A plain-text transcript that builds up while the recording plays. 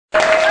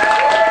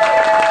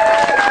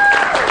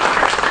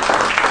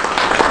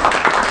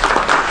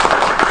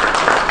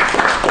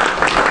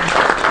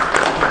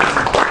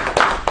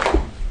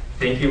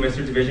Thank you,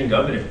 Mr. Division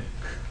Governor.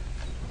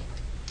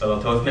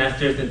 Fellow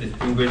Toastmasters and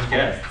distinguished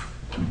guests,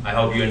 I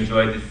hope you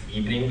enjoyed this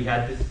evening we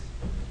had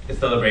this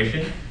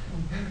celebration.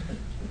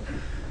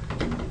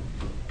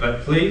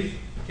 But please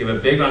give a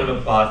big round of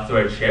applause to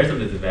our chairs of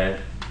this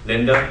event,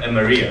 Linda and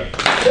Maria.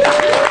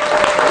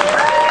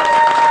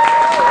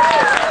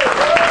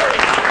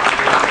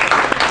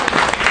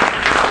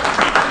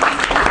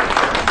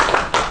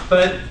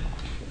 But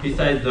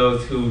besides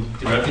those who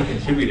directly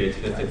contributed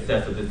to the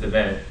success of this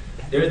event,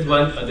 there is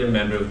one other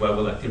member who I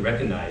would like to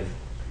recognize,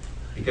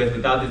 because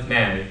without this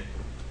man,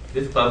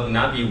 this club would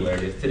not be where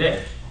it is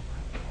today.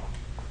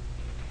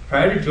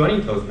 Prior to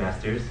joining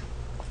Toastmasters,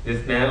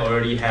 this man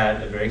already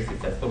had a very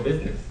successful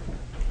business.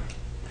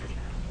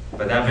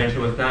 But that venture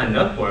was not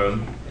enough for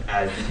him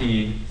as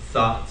he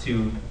sought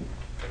to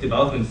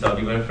develop himself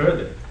even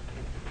further.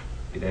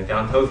 He then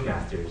found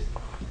Toastmasters.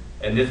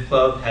 And this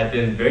club had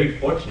been very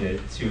fortunate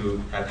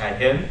to have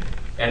had him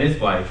and his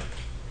wife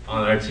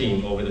on our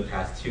team over the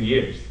past 2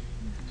 years.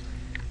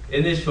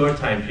 In this short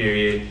time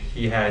period,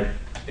 he had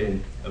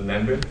been a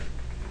member,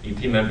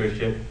 EP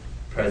membership,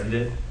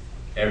 president,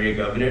 area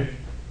governor,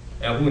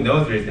 and who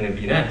knows where he's going to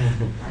be next.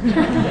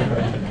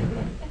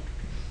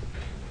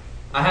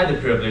 I had the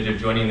privilege of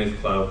joining this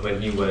club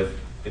when he was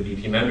the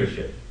VP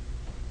membership.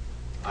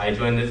 I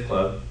joined this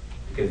club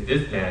because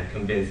this man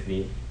convinced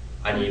me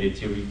I needed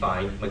to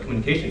refine my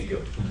communication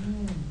skills.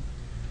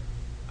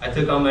 I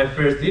took on my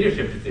first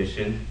leadership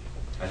position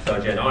as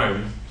Sergeant at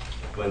Arms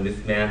when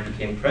this man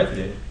became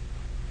president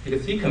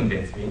because he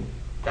convinced me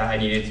that I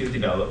needed to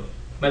develop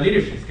my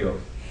leadership skills.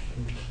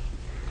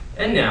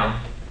 And now,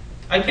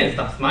 I can't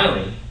stop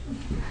smiling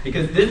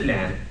because this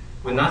man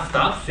would not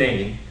stop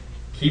saying,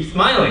 "Keep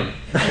smiling."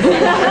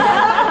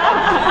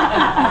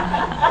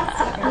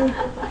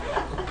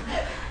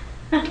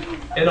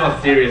 In all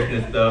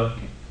seriousness though,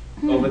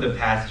 over the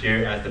past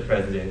year as the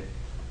president,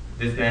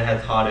 this man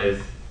has taught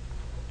us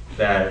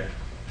that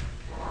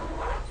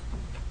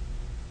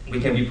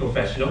we can be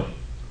professional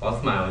while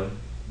smiling.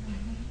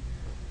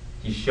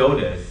 He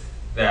showed us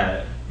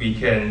that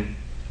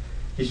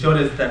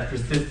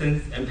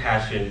persistence and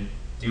passion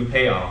do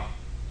pay off,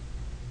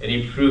 and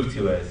he proved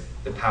to us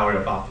the power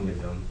of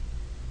optimism.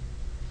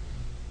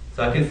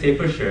 So I can say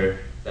for sure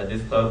that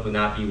this club would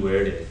not be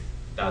where it is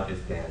without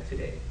this man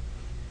today.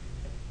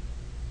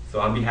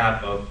 So on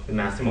behalf of the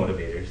Master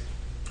Motivators,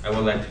 I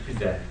would like to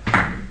present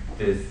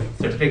this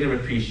certificate of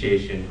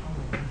appreciation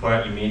for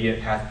our immediate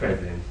past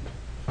president.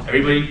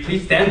 Everybody,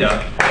 please stand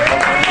up.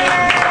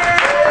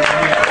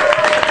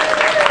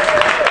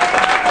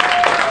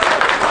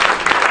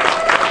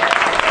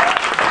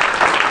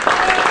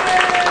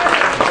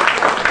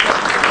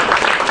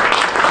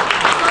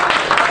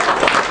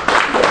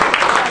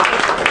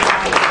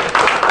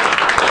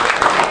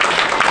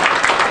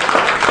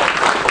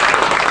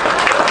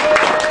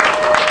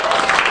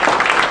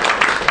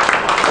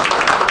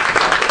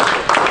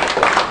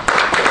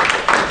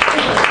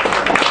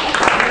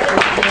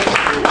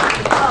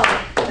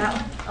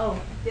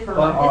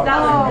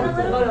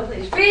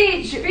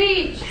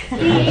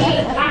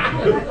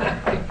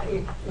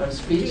 I'm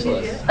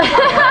speechless.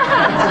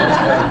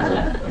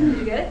 Did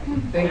you get it?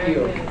 Thank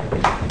you.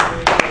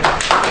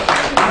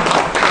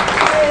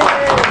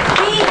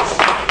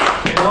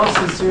 In all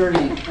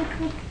sincerity,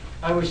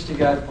 I wish to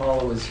God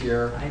Paula was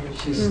here.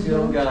 She's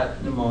still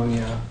got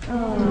pneumonia.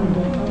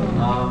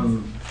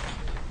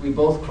 We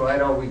both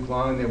cried all week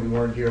long that we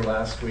weren't here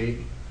last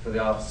week for the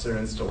officer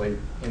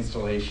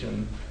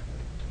installation.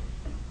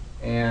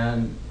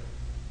 And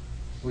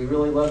we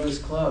really love this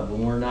club.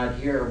 When we're not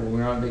here, when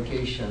we're on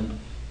vacation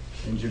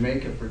in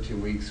Jamaica for 2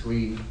 weeks,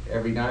 we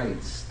every night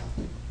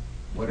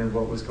wondered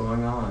what was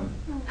going on.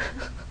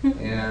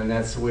 And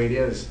that's the way it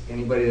is.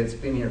 Anybody that's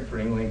been here for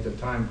any length of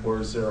time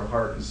pours their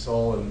heart and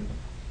soul and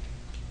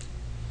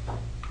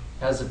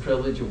has the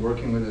privilege of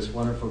working with this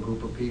wonderful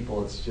group of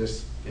people.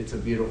 It's a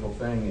beautiful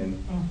thing.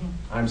 And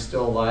I'm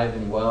still alive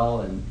and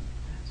well, and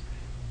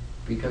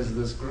because of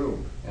this group.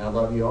 And I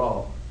love you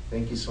all.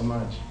 Thank you so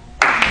much.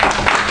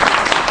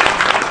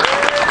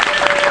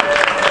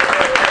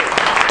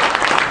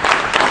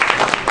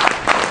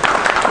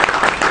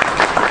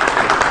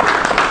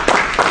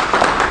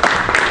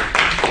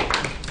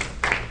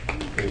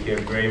 Thank you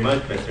very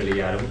much, Mr.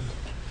 Leigh Adams.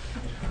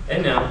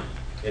 And now,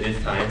 it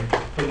is time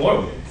for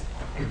more wins.